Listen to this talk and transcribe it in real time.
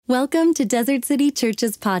Welcome to Desert City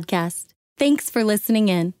Church's podcast. Thanks for listening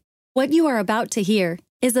in. What you are about to hear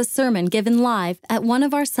is a sermon given live at one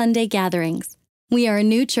of our Sunday gatherings. We are a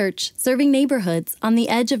new church serving neighborhoods on the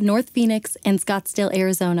edge of North Phoenix and Scottsdale,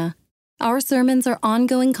 Arizona. Our sermons are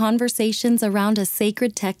ongoing conversations around a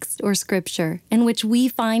sacred text or scripture in which we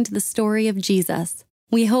find the story of Jesus.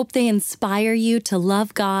 We hope they inspire you to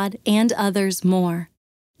love God and others more.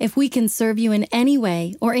 If we can serve you in any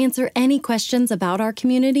way or answer any questions about our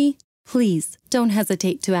community, please don't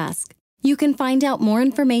hesitate to ask. You can find out more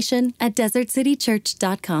information at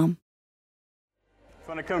desertcitychurch.com. If you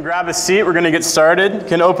want to come grab a seat, we're going to get started. You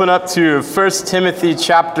can open up to 1 Timothy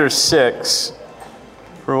chapter 6,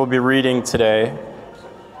 where we'll be reading today,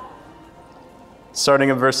 starting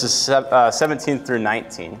in verses 17 through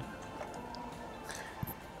 19.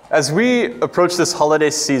 As we approach this holiday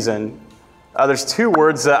season, there's two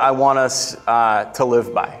words that I want us to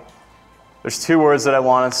live by. There's two words that I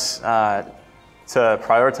want us to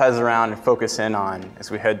prioritize around and focus in on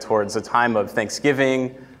as we head towards a time of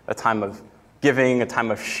Thanksgiving, a time of giving, a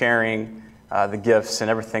time of sharing the gifts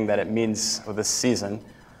and everything that it means with this season.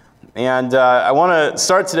 And I want to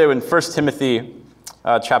start today with 1 Timothy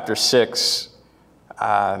chapter 6.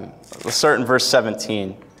 Let's start in verse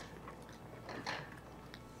 17.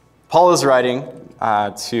 Paul is writing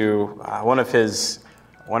to one of his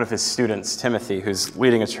students, Timothy, who's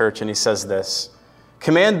leading a church, and he says this: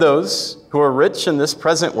 "Command those who are rich in this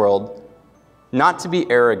present world not to be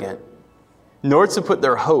arrogant, nor to put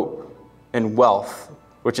their hope in wealth,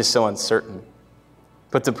 which is so uncertain,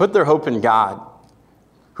 but to put their hope in God,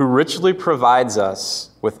 who richly provides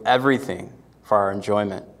us with everything for our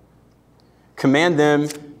enjoyment. Command them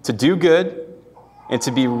to do good and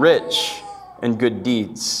to be rich in good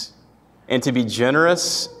deeds, and to be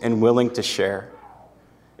generous and willing to share.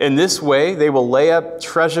 In this way, they will lay up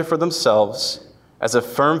treasure for themselves as a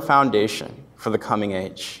firm foundation for the coming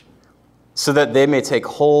age, so that they may take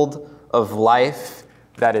hold of life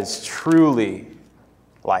that is truly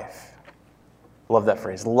life." Love that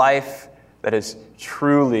phrase, life that is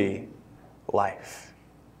truly life.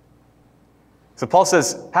 So Paul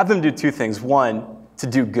says, have them do two things. One, to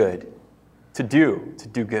do good, to do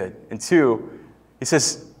good. And two, he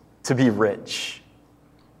says, to be rich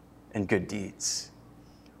in good deeds.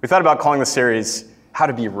 We thought about calling the series, How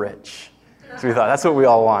to Be Rich. So we thought, that's what we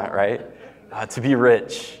all want, right? To be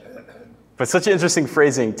rich. But such an interesting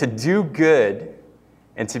phrasing, to do good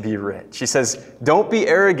and to be rich. He says, don't be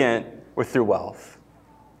arrogant with your wealth.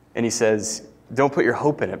 And he says, don't put your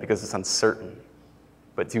hope in it because it's uncertain,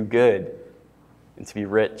 but do good and to be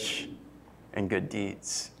rich in good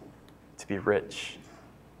deeds. To be rich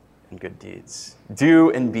in good deeds.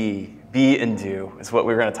 Do and be and do is what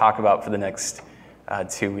we're going to talk about for the next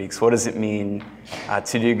 2 weeks. What does it mean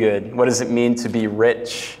to do good? What does it mean to be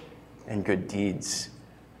rich in good deeds?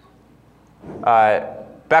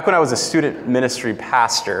 Back when I was a student ministry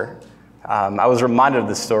pastor, I was reminded of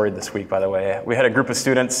this story this week, by the way. We had a group of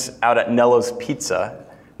students out at Nello's Pizza.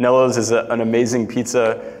 Nello's is an amazing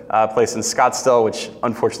pizza place in Scottsdale, which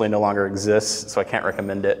unfortunately no longer exists, so I can't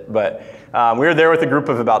recommend it. But we were there with a group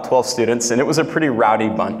of about 12 students, and it was a pretty rowdy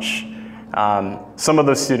bunch. Some of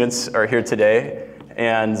those students are here today,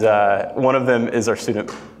 and one of them is our student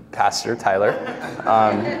pastor, Tyler.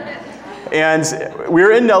 And we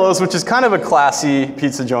were in Nello's, which is kind of a classy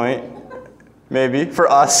pizza joint, maybe, for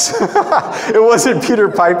us. It wasn't Peter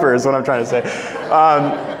Piper, is what I'm trying to say.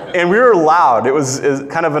 And we were loud. It was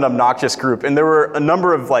kind of an obnoxious group. And there were a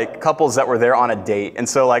number of couples that were there on a date. And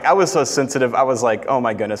so I was so sensitive. I was like, oh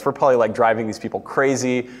my goodness, we're probably driving these people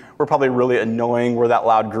crazy. We're probably really annoying. We're that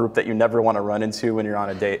loud group that you never want to run into when you're on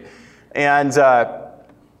a date. And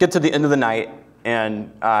get to the end of the night,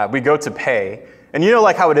 and we go to pay. And you know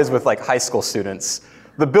how it is with high school students.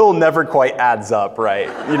 The bill never quite adds up, right?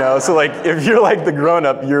 So if you're the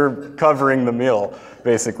grown-up, you're covering the meal,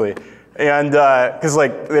 basically. And because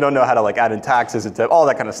they don't know how to add in taxes and all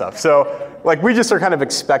that kind of stuff. So we just are kind of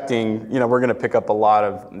expecting, we're going to pick up a lot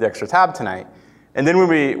of the extra tab tonight. And then when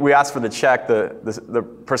we asked for the check, the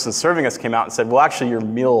person serving us came out and said, well, actually, your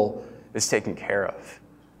meal is taken care of.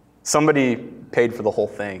 Somebody paid for the whole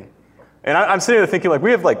thing. And I'm sitting there thinking,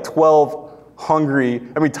 we have 12 hungry,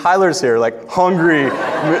 Tyler's here, hungry,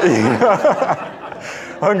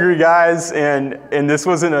 hungry guys, and this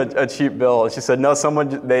wasn't a cheap bill. She said, no,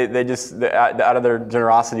 someone, they just, out of their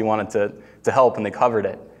generosity, wanted to help, and they covered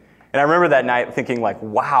it. And I remember that night thinking,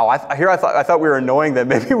 wow, I thought we were annoying them.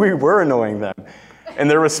 Maybe we were annoying them. And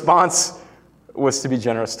their response was to be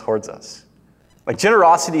generous towards us.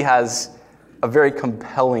 Generosity has a very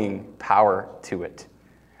compelling power to it.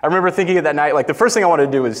 I remember thinking of that night, like the first thing I wanted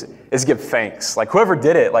to do is give thanks. Like whoever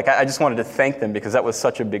did it, like I just wanted to thank them because that was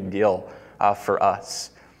such a big deal for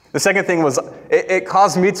us. The second thing was it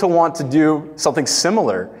caused me to want to do something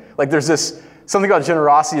similar. Like there's something about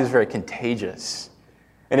generosity is very contagious.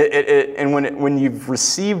 And when you've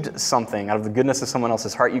received something out of the goodness of someone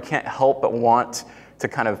else's heart, you can't help but want to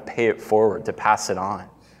kind of pay it forward, to pass it on.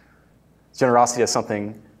 Generosity has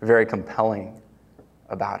something very compelling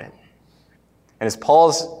about it. And as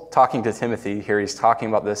Paul's talking to Timothy here, he's talking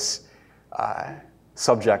about this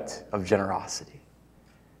subject of generosity.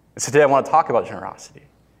 And so today I want to talk about generosity.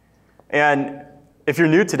 And if you're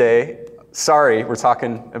new today, sorry, we're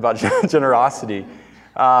talking about generosity.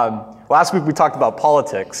 Last week we talked about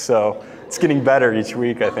politics, so it's getting better each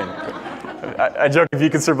week, I think. I joke, if you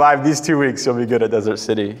can survive these 2 weeks, you'll be good at Desert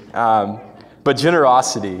City. But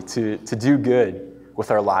generosity, to do good with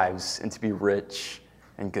our lives and to be rich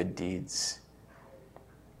in good deeds.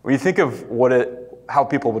 When you think of how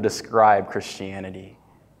people would describe Christianity,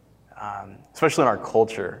 especially in our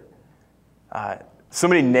culture, so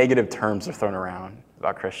many negative terms are thrown around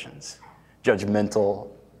about Christians. Judgmental,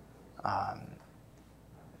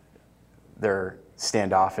 they're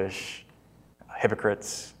standoffish,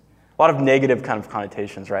 hypocrites. A lot of negative kind of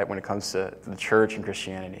connotations, right, when it comes to the church and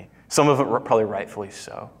Christianity. Some of it probably rightfully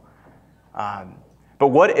so. But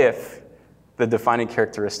what if the defining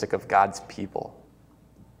characteristic of God's people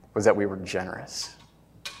was that we were generous?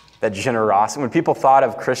 That generosity. When people thought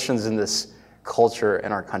of Christians in this culture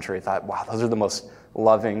in our country, they thought, wow, those are the most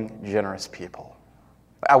loving, generous people.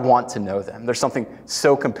 I want to know them. There's something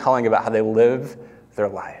so compelling about how they live their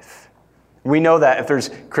life. We know that if there's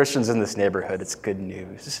Christians in this neighborhood, it's good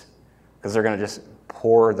news because they're going to just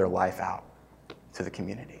pour their life out to the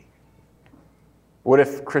community. What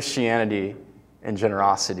if Christianity and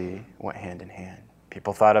generosity went hand in hand?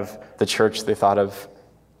 People thought of the church, they thought of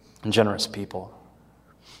generous people.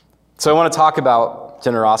 So I want to talk about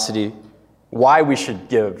generosity, why we should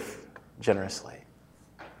give generously,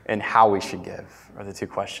 and how we should give are the two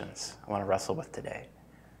questions I want to wrestle with today.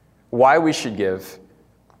 Why we should give.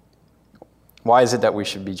 Why is it that we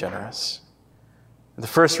should be generous? The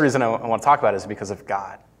first reason I want to talk about is because of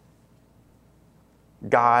God.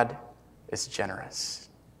 God is generous.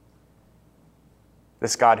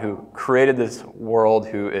 This God who created this world,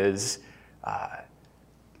 who is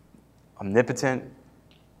omnipotent,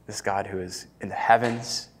 this God who is in the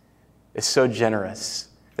heavens, is so generous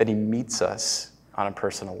that he meets us on a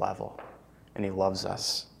personal level, and he loves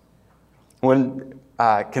us. When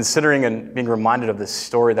considering and being reminded of this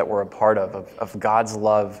story that we're a part of God's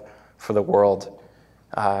love for the world,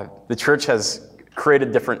 the church has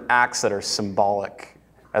created different acts that are symbolic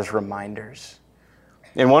as reminders.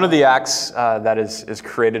 And one of the acts that is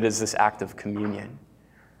created is this act of communion.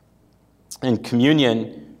 And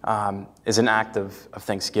communion is an act of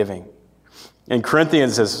thanksgiving. In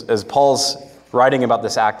Corinthians, as Paul's writing about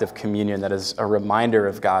this act of communion that is a reminder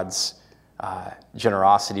of God's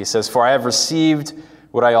generosity, he says, "For I have received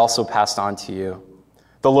what I also passed on to you.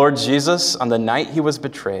 The Lord Jesus, on the night he was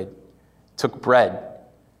betrayed, took bread,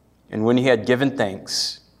 and when he had given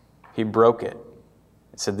thanks, he broke it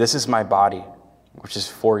and said, 'This is my body, which is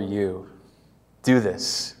for you. Do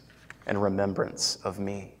this in remembrance of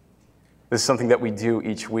me.'" This is something that we do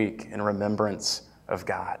each week in remembrance of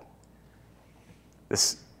God.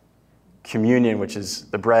 This communion, which is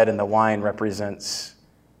the bread and the wine, represents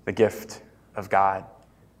the gift of God.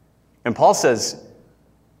 And Paul says,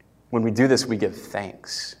 when we do this, we give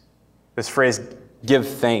thanks. This phrase, give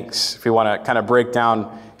thanks, if we want to kind of break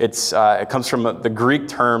down, it comes from the Greek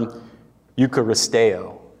term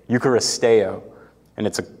eucharisteo, and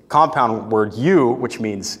it's a compound word which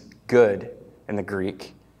means good in the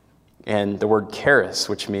Greek, and the word charis,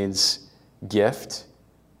 which means gift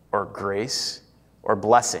or grace or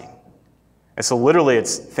blessing. And so literally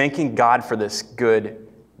it's thanking God for this good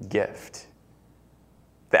gift.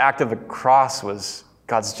 The act of the cross was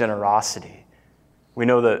God's generosity. We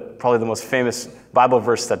know that probably the most famous Bible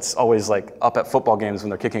verse that's always like up at football games when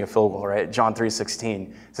they're kicking a field goal, right? John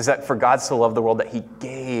 3:16 says that for God so loved the world that he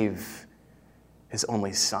gave his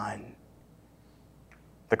only son.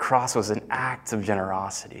 The cross was an act of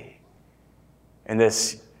generosity. And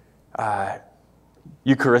this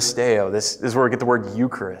eucharisteo, this is where we get the word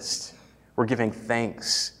Eucharist. We're giving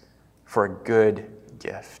thanks for a good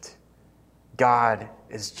gift. God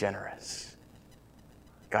is generous.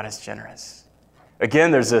 God is generous.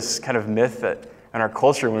 Again, there's this kind of myth that in our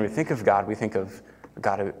culture, when we think of God, we think of a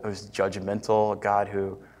God who is judgmental, a God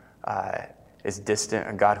who is distant,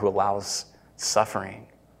 a God who allows suffering.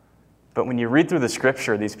 But when you read through the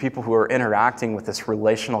scripture, these people who are interacting with this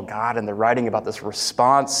relational God, and they're writing about this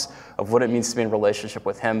response of what it means to be in relationship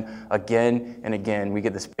with him again and again, we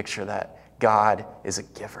get this picture that God is a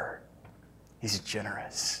giver. He's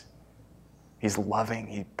generous. He's loving.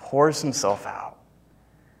 He pours himself out.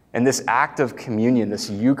 And this act of communion, this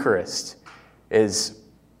Eucharist, is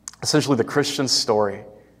essentially the Christian story.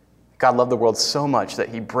 God loved the world so much that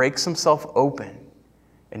he breaks himself open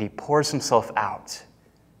and he pours himself out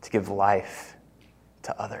to give life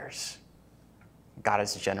to others. God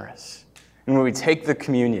is generous. And when we take the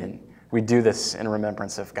communion, we do this in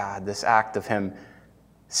remembrance of God, this act of him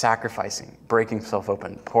sacrificing, breaking himself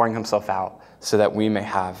open, pouring himself out so that we may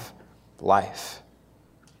have life.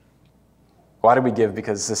 Why do we give?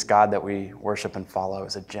 Because this God that we worship and follow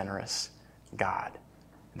is a generous God.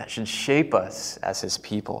 And that should shape us as his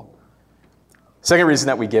people. Second reason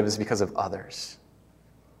that we give is because of others.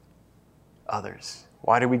 Others.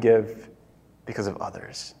 Why do we give? Because of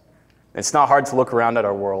others. It's not hard to look around at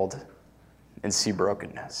our world and see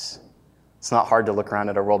brokenness. It's not hard to look around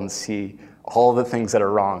at our world and see all the things that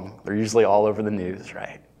are wrong. They're usually all over the news,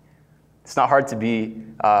 right? It's not hard to be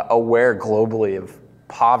aware globally of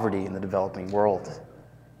poverty in the developing world.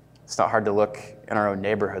 It's not hard to look in our own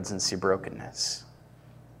neighborhoods and see brokenness.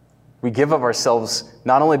 We give of ourselves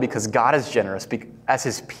not only because God is generous, but as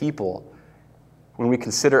his people. When we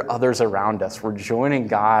consider others around us, we're joining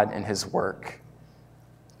God in his work,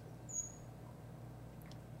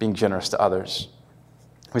 being generous to others.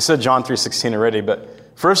 We said John 3:16 already, but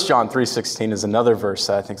 1 John 3:16 is another verse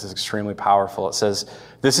that I think is extremely powerful. It says,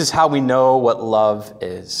 "This is how we know what love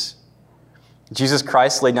is. Jesus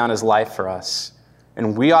Christ laid down his life for us,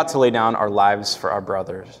 and we ought to lay down our lives for our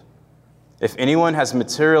brothers. If anyone has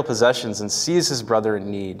material possessions and sees his brother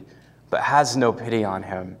in need, but has no pity on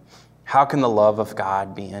him, how can the love of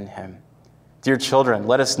God be in him? Dear children,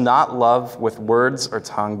 let us not love with words or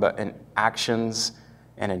tongue, but in actions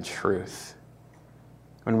and in truth."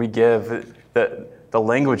 When we give, the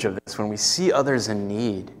language of this, when we see others in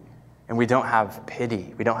need and we don't have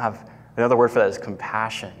pity, we don't have, another word for that is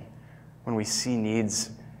compassion. When we see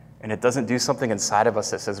needs and it doesn't do something inside of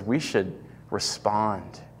us that says we should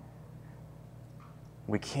respond.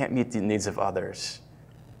 We can't meet the needs of others.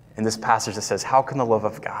 In this passage it says, how can the love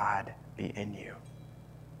of God be in you?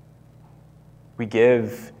 We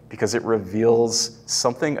give because it reveals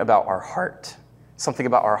something about our heart,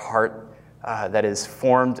 that is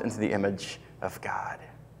formed into the image of God.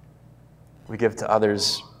 We give to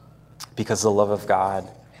others because the love of God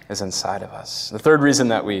is inside of us. The third reason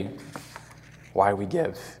why we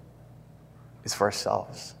give is for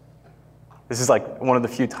ourselves. This is like one of the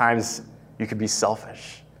few times you could be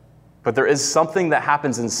selfish. But there is something that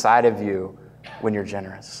happens inside of you when you're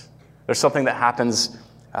generous. There's something that happens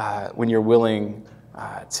when you're willing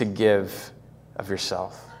to give of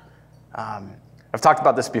yourself. I've talked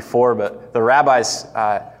about this before, but the rabbis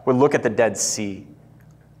would look at the Dead Sea,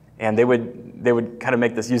 and they would kind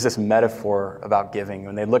of use this metaphor about giving.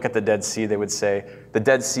 When they look at the Dead Sea, they would say, the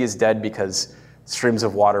Dead Sea is dead because streams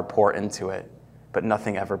of water pour into it, but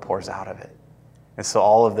nothing ever pours out of it. And so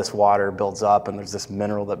all of this water builds up, and there's this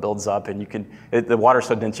mineral that builds up, and the water's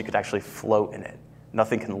so dense you could actually float in it.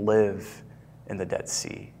 Nothing can live in the Dead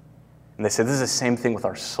Sea. And they say this is the same thing with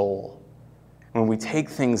our soul. When we take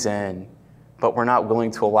things in, but we're not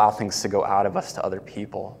willing to allow things to go out of us to other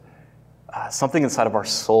people, something inside of our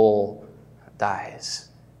soul dies.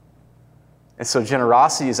 And so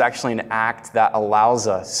generosity is actually an act that allows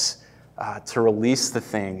us to release the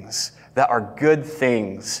things that are good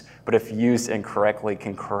things, but if used incorrectly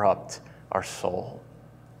can corrupt our soul.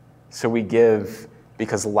 So we give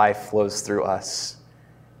because life flows through us.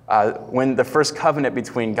 When the first covenant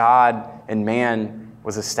between God and man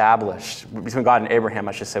was established, between God and Abraham,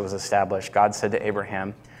 I should say, was established, God said to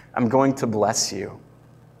Abraham, I'm going to bless you.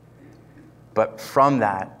 But from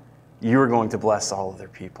that, you are going to bless all other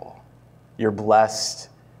people. You're blessed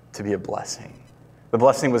to be a blessing. The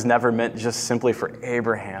blessing was never meant just simply for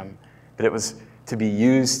Abraham, but it was to be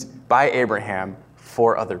used by Abraham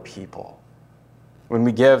for other people. When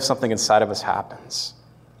we give, something inside of us happens.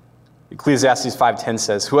 Ecclesiastes 5:10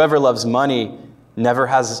 says, whoever loves money never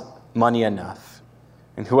has money enough.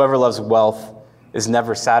 And whoever loves wealth is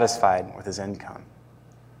never satisfied with his income.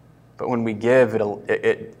 But when we give,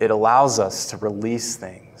 it allows us to release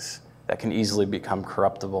things that can easily become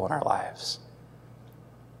corruptible in our lives.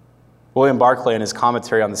 William Barclay, in his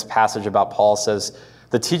commentary on this passage about Paul, says,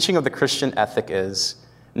 the teaching of the Christian ethic is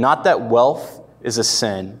not that wealth is a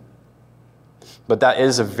sin, but that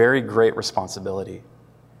is a very great responsibility.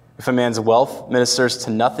 If a man's wealth ministers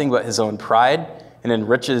to nothing but his own pride and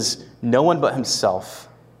enriches no one but himself,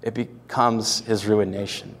 it becomes his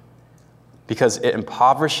ruination because it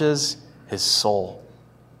impoverishes his soul.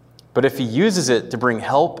 But if he uses it to bring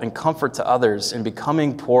help and comfort to others in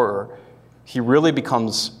becoming poorer, he really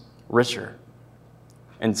becomes richer.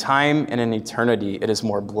 In time and in eternity, it is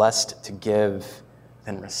more blessed to give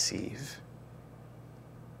than receive.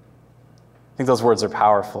 I think those words are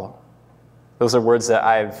powerful. Those are words that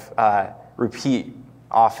I've repeat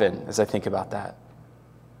often as I think about that.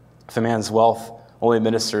 If a man's wealth only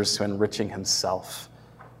ministers to enriching himself,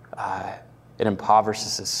 it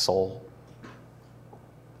impoverishes his soul.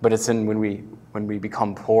 But it's when we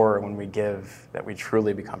become poor, when we give, that we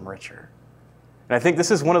truly become richer. And I think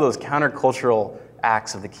this is one of those countercultural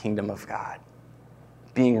acts of the kingdom of God.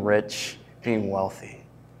 Being rich, being wealthy,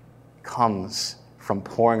 comes from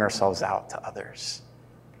pouring ourselves out to others.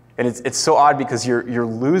 And it's so odd because you're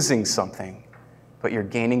losing something, but you're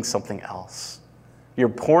gaining something else. You're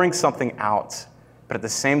pouring something out, but at the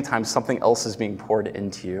same time, something else is being poured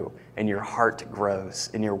into you, and your heart grows,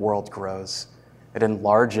 and your world grows. It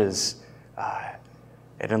enlarges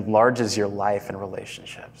your life and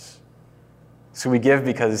relationships. So we give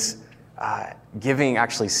because giving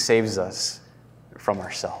actually saves us from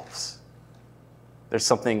ourselves. There's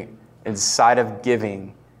something inside of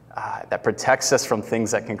giving that protects us from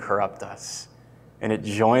things that can corrupt us. And it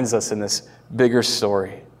joins us in this bigger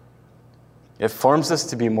story. It forms us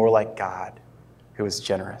to be more like God, who is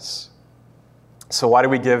generous. So why do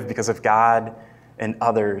we give? Because of God and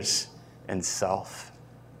others and self.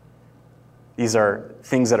 These are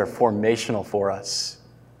things that are formational for us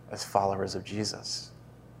as followers of Jesus.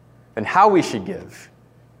 And how we should give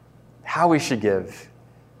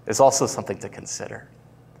is also something to consider.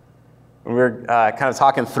 When we were kind of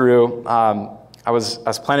talking through, I was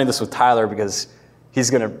planning this with Tyler because he's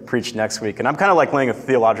going to preach next week, and I'm kind of like laying a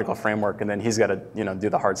theological framework, and then he's got to do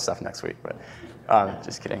the hard stuff next week. But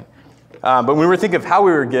just kidding. But when we were thinking of how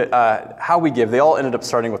we give, they all ended up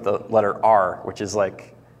starting with the letter R, which is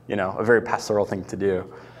like a very pastoral thing to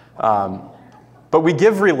do. But we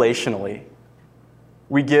give relationally.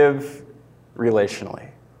 We give relationally.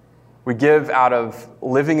 We give out of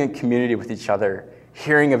living in community with each other,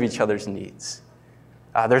 hearing of each other's needs.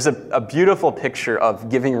 There's a beautiful picture of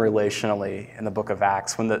giving relationally in the book of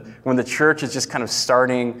Acts when the church is just kind of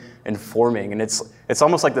starting and forming, and it's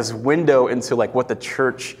almost like this window into like what the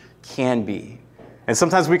church can be. And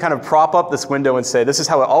sometimes we kind of prop up this window and say, this is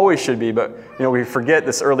how it always should be, but we forget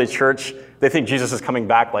this early church, they think Jesus is coming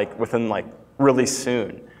back like within like really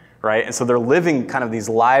soon, right? And so they're living kind of these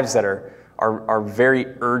lives that are very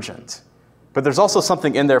urgent. But there's also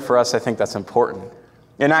something in there for us, I think, that's important.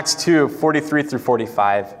 In Acts 2, 43 through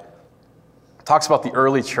 45, it talks about the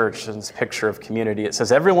early church in this picture of community. It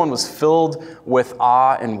says, everyone was filled with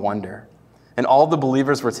awe and wonder, and all the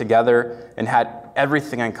believers were together and had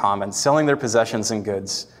everything in common, selling their possessions and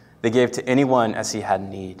goods. They gave to anyone as he had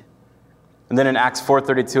need. And then in Acts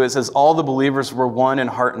 4:32, it says, all the believers were one in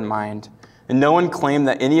heart and mind, and no one claimed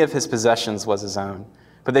that any of his possessions was his own,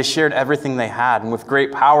 but they shared everything they had. And with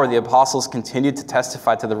great power, the apostles continued to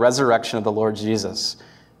testify to the resurrection of the Lord Jesus,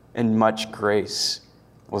 and much grace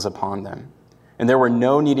was upon them. And there were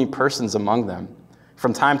no needy persons among them.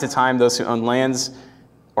 From time to time, those who owned lands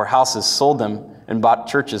or houses sold them and bought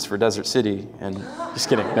churches for Desert City. And just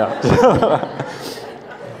kidding, no.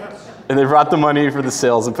 And they brought the money for the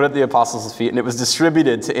sales and put it at the apostles' feet, and it was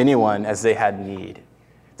distributed to anyone as they had need.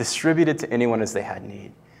 Distributed to anyone as they had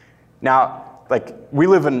need. Now, we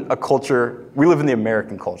live in a culture, we live in the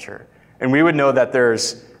American culture, and we would know that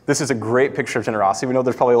this is a great picture of generosity. We know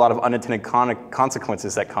there's probably a lot of unintended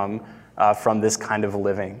consequences that come from this kind of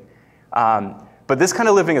living. But this kind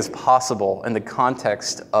of living is possible in the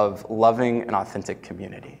context of loving an authentic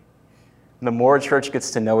community. The more a church gets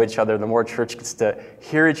to know each other, the more a church gets to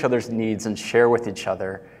hear each other's needs and share with each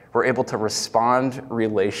other, we're able to respond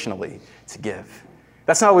relationally to give.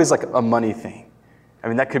 That's not always like a money thing. I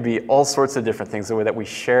mean, that could be all sorts of different things, the way that we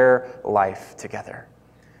share life together.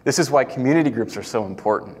 This is why community groups are so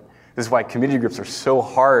important. This is why community groups are so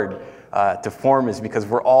hard to form, is because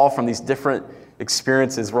we're all from these different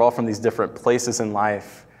experiences, we're all from these different places in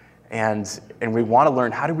life, and we want to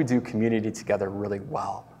learn, how do we do community together really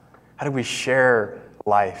well? How do we share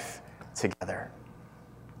life together?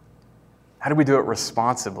 How do we do it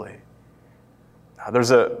responsibly? There's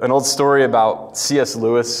an old story about C.S.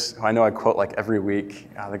 Lewis, who I know I quote like every week.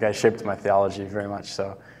 The guy shaped my theology very much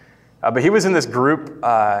so. But he was in this group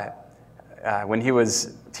when he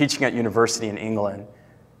was teaching at university in England.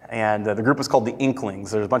 And the group was called the Inklings.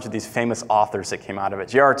 There's a bunch of these famous authors that came out of it.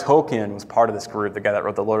 J.R. Tolkien was part of this group, the guy that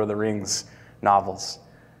wrote the Lord of the Rings novels.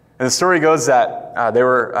 And the story goes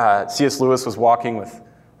that C.S. Lewis was walking with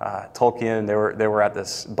Tolkien. They were at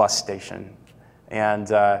this bus station.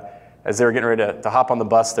 And as they were getting ready to hop on the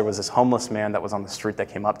bus, there was this homeless man that was on the street that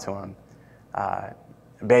came up to him,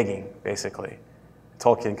 begging, basically.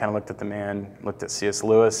 Tolkien kind of looked at the man, looked at C.S.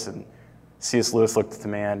 Lewis, and C.S. Lewis looked at the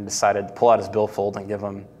man and decided to pull out his billfold and give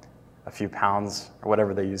him a few pounds, or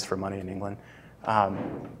whatever they use for money in England,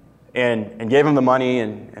 and gave him the money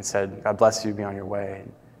and said, "God bless you, be on your way."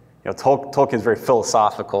 And, Tolkien's very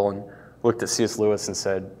philosophical and looked at C.S. Lewis and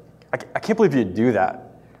said, I can't believe you'd do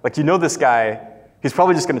that. Like, this guy, he's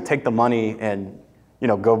probably just going to take the money and,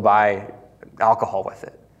 go buy alcohol with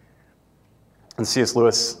it. And C.S.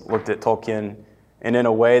 Lewis looked at Tolkien, and in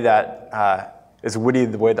a way that is witty,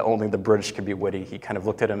 the way that only the British can be witty, he kind of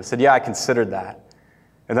looked at him and said, "Yeah, I considered that.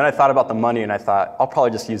 And then I thought about the money, and I thought, I'll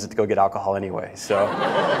probably just use it to go get alcohol anyway, so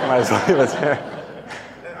might as well leave it there."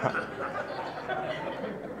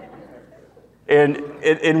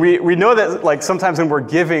 And we know that, like, sometimes when we're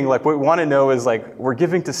giving, like, what we want to know is, like, we're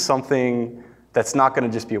giving to something that's not going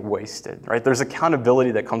to just be wasted, right? There's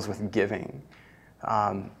accountability that comes with giving.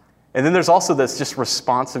 And then there's also this just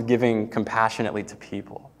response of giving compassionately to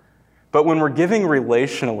people. But when we're giving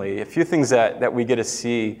relationally, a few things that we get to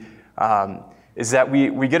see is that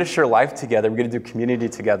we get to share life together, we get to do community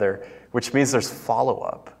together, which means there's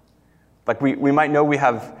follow-up. Like, we might know we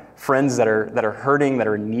have friends that are hurting, that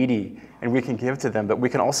are needy, and we can give to them, but we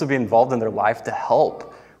can also be involved in their life to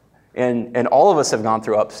help. And all of us have gone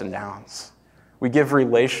through ups and downs. We give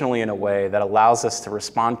relationally in a way that allows us to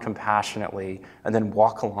respond compassionately and then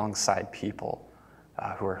walk alongside people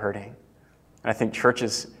who are hurting. And I think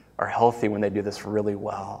churches are healthy when they do this really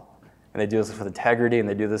well. And they do this with integrity, and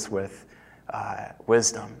they do this with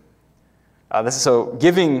wisdom. So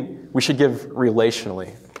giving, we should give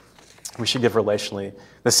relationally. We should give relationally.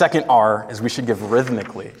 The second R is we should give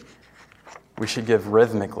rhythmically. We should give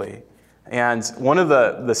rhythmically. And one of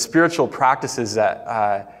the spiritual practices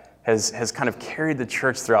that has kind of carried the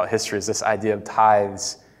church throughout history is this idea of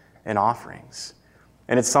tithes and offerings.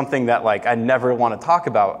 And it's something that, like, I never want to talk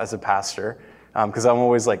about as a pastor, because I'm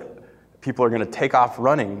always like, people are going to take off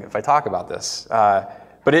running if I talk about this.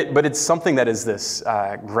 But it's something that is this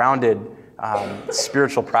grounded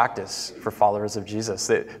spiritual practice for followers of Jesus.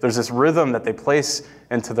 There's this rhythm that they place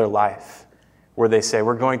into their life where they say,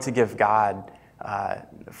 we're going to give God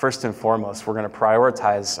first and foremost. We're going to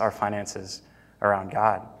prioritize our finances around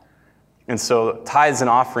God. And so tithes and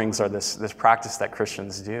offerings are this practice that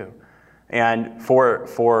Christians do. And for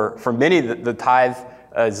many, the tithe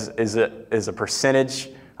is a percentage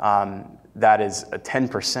that is a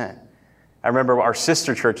 10%. I remember our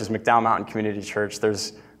sister church is McDowell Mountain Community Church.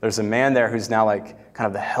 There's a man there who's now, like, kind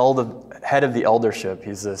of the head of the eldership.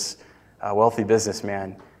 He's this wealthy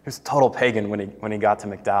businessman. He was a total pagan when he got to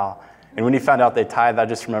McDowell. And when he found out they tithe, I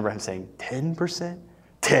just remember him saying, 10%?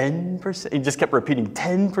 10%? He just kept repeating,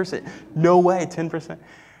 10%. No way, 10%.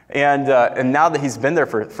 And now that he's been there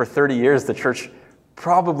for 30 years, the church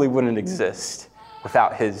probably wouldn't exist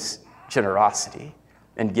without his generosity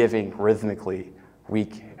and giving rhythmically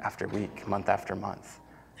week after week, month after month.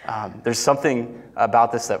 There's something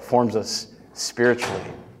about this that forms us spiritually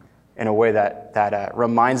in a way that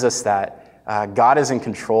reminds us that God is in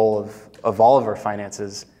control of all of our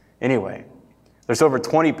finances anyway. There's over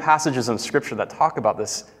 20 passages in Scripture that talk about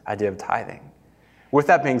this idea of tithing. With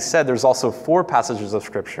that being said, there's also 4 passages of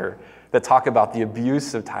Scripture that talk about the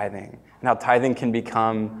abuse of tithing and how tithing can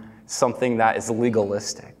become something that is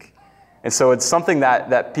legalistic. And so it's something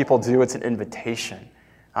that people do. It's an invitation,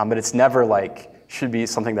 but it's never should be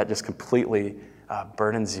something that just completely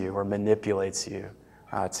burdens you or manipulates you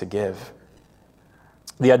to give.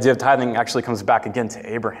 The idea of tithing actually comes back again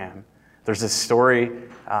to Abraham. There's this story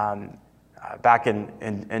back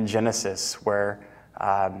in Genesis where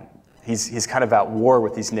he's kind of at war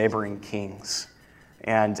with these neighboring kings.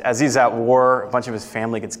 And as he's at war, a bunch of his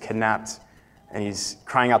family gets kidnapped, and he's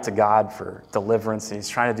crying out to God for deliverance, and he's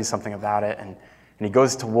trying to do something about it. And he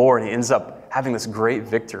goes to war, and he ends up having this great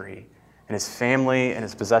victory, and his family and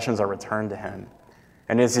his possessions are returned to him.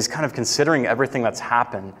 And as he's kind of considering everything that's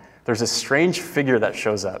happened, there's a strange figure that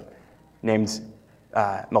shows up named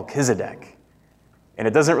Melchizedek. And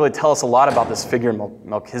it doesn't really tell us a lot about this figure,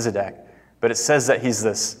 Melchizedek, but it says that he's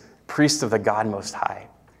this priest of the God Most High.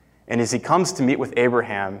 And as he comes to meet with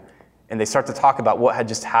Abraham, and they start to talk about what had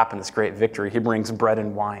just happened, this great victory, he brings bread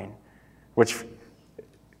and wine, which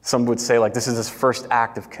some would say, this is his first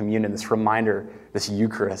act of communion, this reminder, this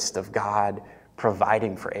Eucharist of God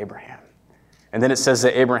providing for Abraham. And then it says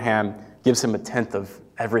that Abraham gives him 1/10 of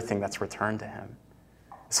everything that's returned to him.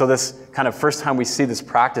 So this kind of first time we see this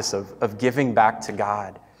practice of giving back to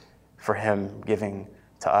God for him giving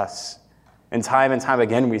to us. And time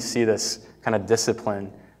again, we see this kind of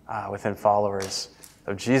discipline within followers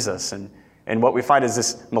of Jesus. And what we find is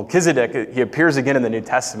this Melchizedek, he appears again in the New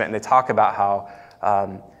Testament, and they talk about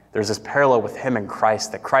how there's this parallel with him and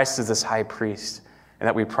Christ, that Christ is this high priest, and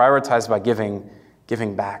that we prioritize by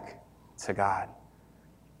giving back to God.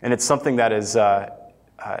 And it's something that is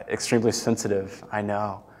extremely sensitive, I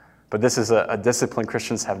know, but this is a discipline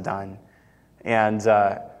Christians have done. And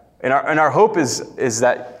our hope is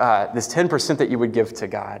that this 10% that you would give to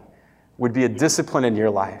God would be a discipline in your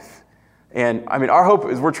life. And I mean, our hope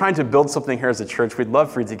is we're trying to build something here as a church. We'd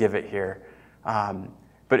love for you to give it here.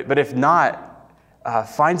 But if not,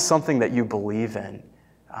 find something that you believe in,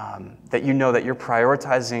 that you know that you're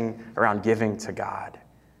prioritizing around giving to God.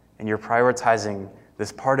 And you're prioritizing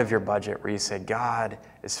this part of your budget where you say, God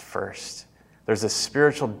is first. There's a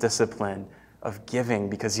spiritual discipline of giving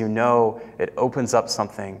because you know it opens up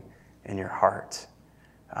something in your heart.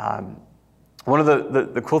 One of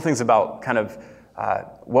the cool things about kind of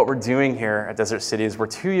what we're doing here at Desert City is we're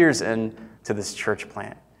 2 years into this church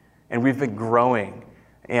plant, and we've been growing,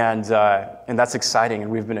 and that's exciting,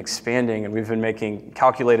 and we've been expanding, and we've been making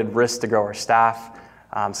calculated risks to grow our staff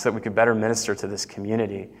so that we could better minister to this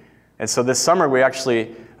community. And so this summer, we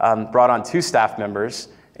actually brought on 2 staff members,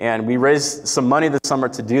 and we raised some money this summer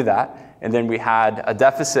to do that, and then we had a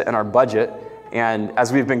deficit in our budget. And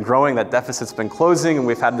as we've been growing, that deficit's been closing, and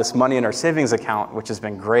we've had this money in our savings account, which has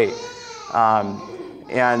been great.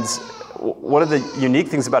 And one of the unique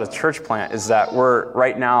things about a church plant is that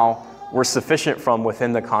we're sufficient from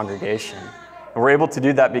within the congregation. And we're able to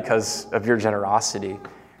do that because of your generosity.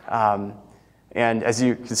 And as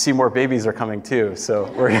you can see, more babies are coming too. So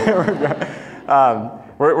we're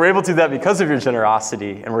able to do that because of your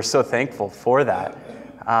generosity, and we're so thankful for that.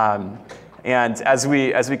 And as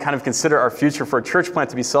we kind of consider our future for a church plant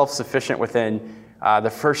to be self-sufficient within the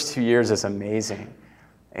first 2 years is amazing.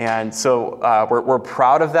 And so we're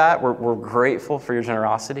proud of that. We're grateful for your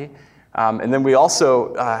generosity. And then we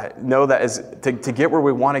also know that to get where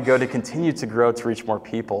we want to go, to continue to grow, to reach more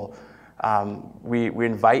people, we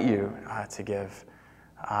invite you to give.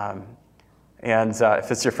 And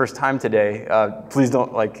if it's your first time today, please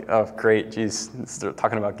don't oh, great, geez, they're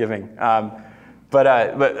talking about giving. But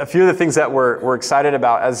a few of the things that we're excited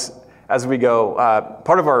about as we go,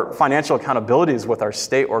 part of our financial accountability is with our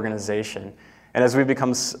state organization. And as we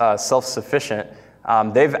become self-sufficient,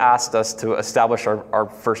 they've asked us to establish our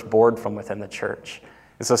first board from within the church.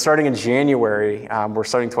 And so starting in January, we're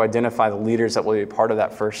starting to identify the leaders that will be part of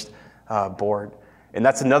that first board. And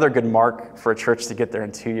that's another good mark for a church to get there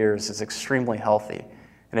in 2 years. Is extremely healthy.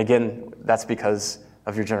 And again, that's because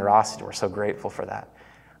of your generosity. We're so grateful for that.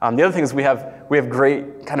 The other thing is we have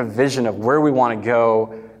great kind of vision of where we want to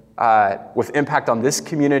go with impact on this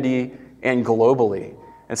community and globally.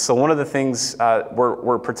 And so one of the things,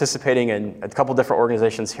 we're participating in a couple different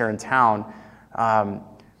organizations here in town,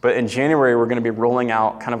 but in January we're going to be rolling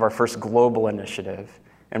out kind of our first global initiative,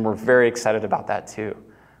 and we're very excited about that too.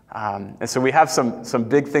 And so we have some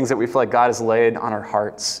big things that we feel like God has laid on our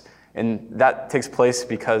hearts, and that takes place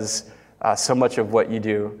because so much of what you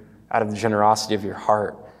do out of the generosity of your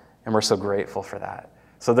heart, and we're so grateful for that.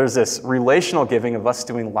 So there's this relational giving of us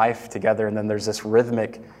doing life together, and then there's this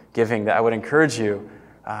rhythmic giving that I would encourage you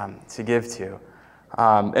to give to.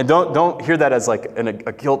 And don't hear that as like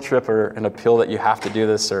a guilt trip or an appeal that you have to do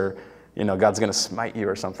this, or God's going to smite you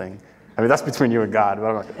or something. I mean, that's between you and God.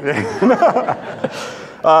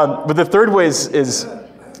 But the third way is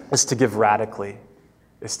to give radically.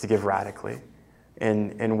 Is to give radically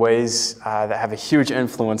in ways that have a huge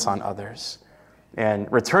influence on others.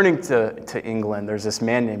 And returning to England, there's this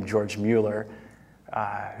man named George Mueller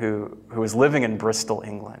who was living in Bristol,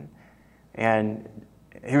 England. And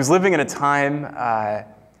he was living in a time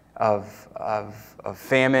of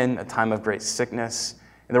famine, a time of great sickness.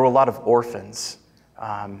 And there were a lot of orphans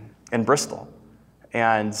in Bristol.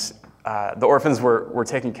 And the orphans were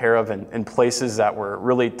taken care of in places that were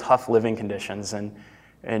really tough living conditions.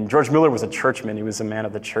 And George Mueller was a churchman. He was a man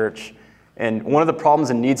of the church. And one of the problems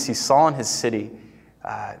and needs he saw in his city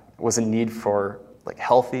was a need for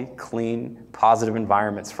healthy, clean, positive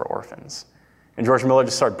environments for orphans. And George Mueller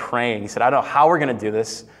just started praying. He said, I don't know how we're going to do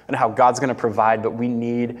this and how God's going to provide, but we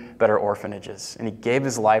need better orphanages. And he gave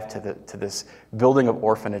his life to this building of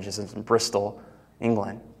orphanages in Bristol,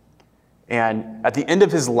 England. And at the end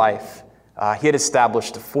of his life, he had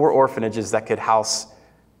established 4 orphanages that could house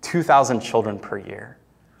 2,000 children per year.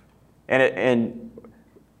 And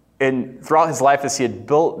throughout his life, as he had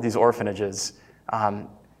built these orphanages,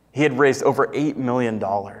 he had raised over $8 million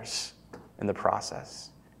in the process,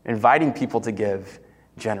 inviting people to give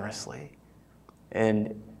generously.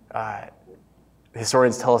 And The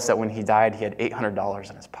historians tell us that when he died, he had $800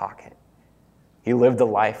 in his pocket. He lived a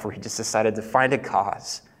life where he just decided to find a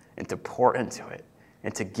cause and to pour into it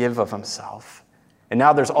and to give of himself. And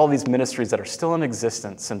now there's all these ministries that are still in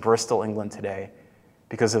existence in Bristol, England today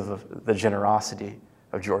because of the generosity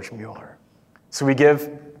of George Mueller. So we give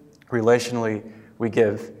relationally, we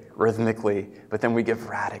give rhythmically, but then we give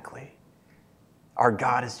radically. Our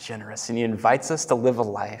God is generous, and he invites us to live a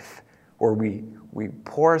life where we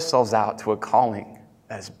pour ourselves out to a calling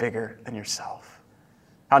that is bigger than yourself.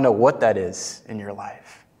 I don't know what that is in your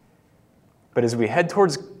life, but as we head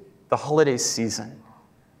towards the holiday season,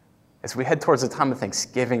 as we head towards a time of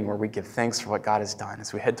Thanksgiving where we give thanks for what God has done,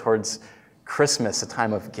 as we head towards Christmas, a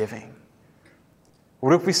time of giving,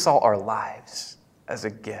 what if we saw our lives as a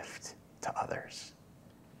gift to others?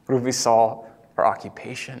 What if we saw our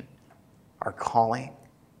occupation, our calling,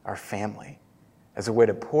 our family as a way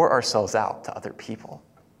to pour ourselves out to other people?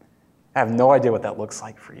 I have no idea what that looks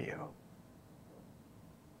like for you.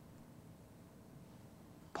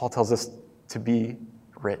 Paul tells us to be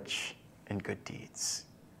rich in good deeds,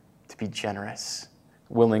 to be generous,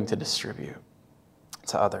 willing to distribute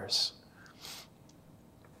to others.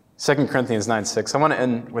 2 Corinthians 9:6. I want to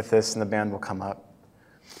end with this, and the band will come up.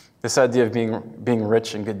 This idea of being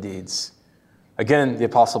rich in good deeds. Again, the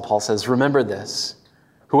Apostle Paul says, remember this,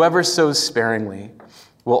 whoever sows sparingly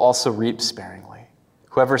will also reap sparingly.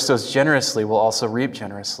 Whoever sows generously will also reap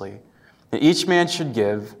generously. And each man should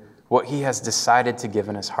give what he has decided to give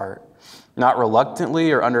in his heart, not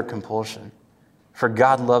reluctantly or under compulsion. For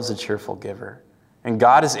God loves a cheerful giver, and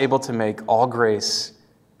God is able to make all grace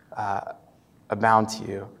abound to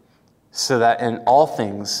you, so that in all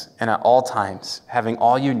things and at all times, having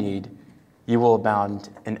all you need, you will abound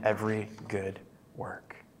in every good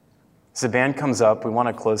work. As the band comes up, we want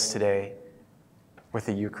to close today with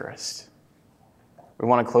the Eucharist. We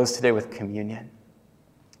want to close today with communion,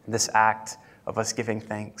 this act of us giving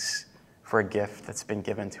thanks for a gift that's been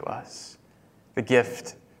given to us, the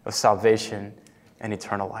gift of salvation and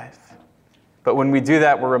eternal life. But when we do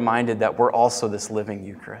that, we're reminded that we're also this living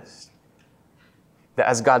Eucharist. That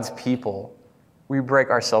as God's people, we break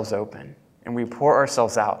ourselves open and we pour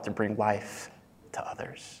ourselves out to bring life to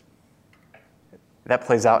others. That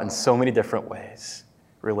plays out in so many different ways,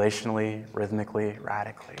 relationally, rhythmically,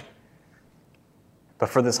 radically. But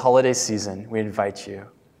for this holiday season, we invite you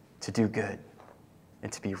to do good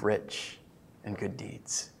and to be rich in good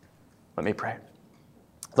deeds. Let me pray.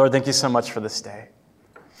 Lord, thank you so much for this day.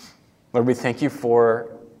 Lord, we thank you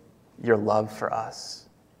for your love for us.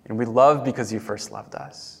 And we love because you first loved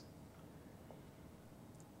us.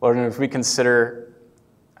 Lord, and if we consider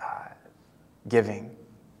giving,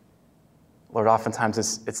 Lord, oftentimes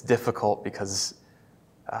it's difficult because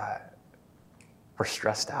we're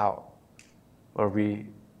stressed out. Lord,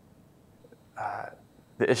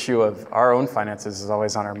 the issue of our own finances is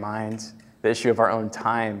always on our mind. The issue of our own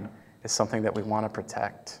time is something that we want to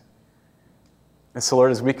protect. And so,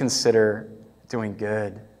 Lord, as we consider doing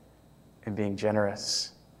good and being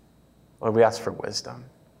generous, Lord, we ask for wisdom.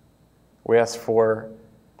 We ask for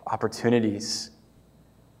opportunities.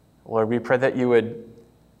 Lord, we pray that you would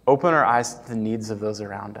open our eyes to the needs of those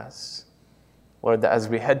around us. Lord, that as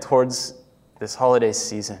we head towards this holiday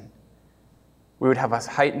season, we would have a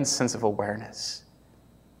heightened sense of awareness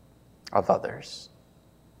of others.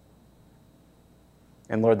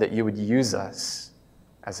 And Lord, that you would use us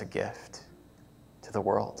as a gift to the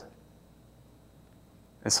world.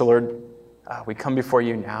 And so, Lord, we come before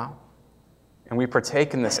you now, and we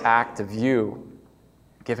partake in this act of you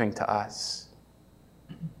giving to us.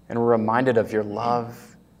 And we're reminded of your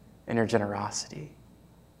love and your generosity.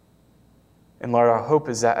 And Lord, our hope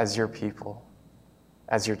is that as your people,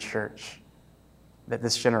 as your church, that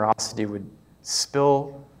this generosity would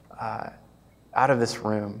spill out of this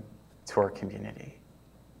room to our community.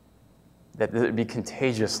 That it would be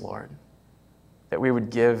contagious, Lord. That we would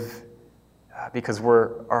give because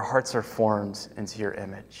our hearts are formed into your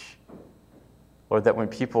image. Lord, that when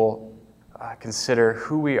people consider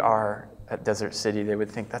who we are at Desert City, they would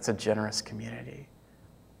think that's a generous community.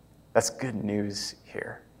 That's good news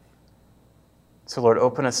here. So Lord,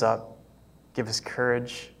 open us up, give us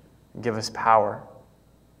courage, and give us power.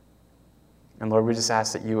 And Lord, we just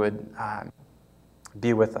ask that you would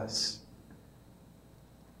be with us.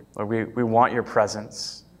 Lord, we want your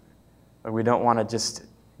presence. Lord, we don't want to just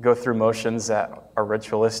go through motions that are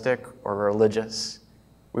ritualistic or religious.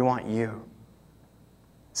 We want you.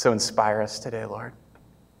 So inspire us today, Lord.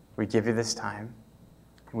 We give you this time,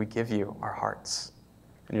 and we give you our hearts.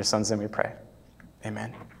 In your son's name we pray.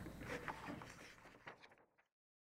 Amen.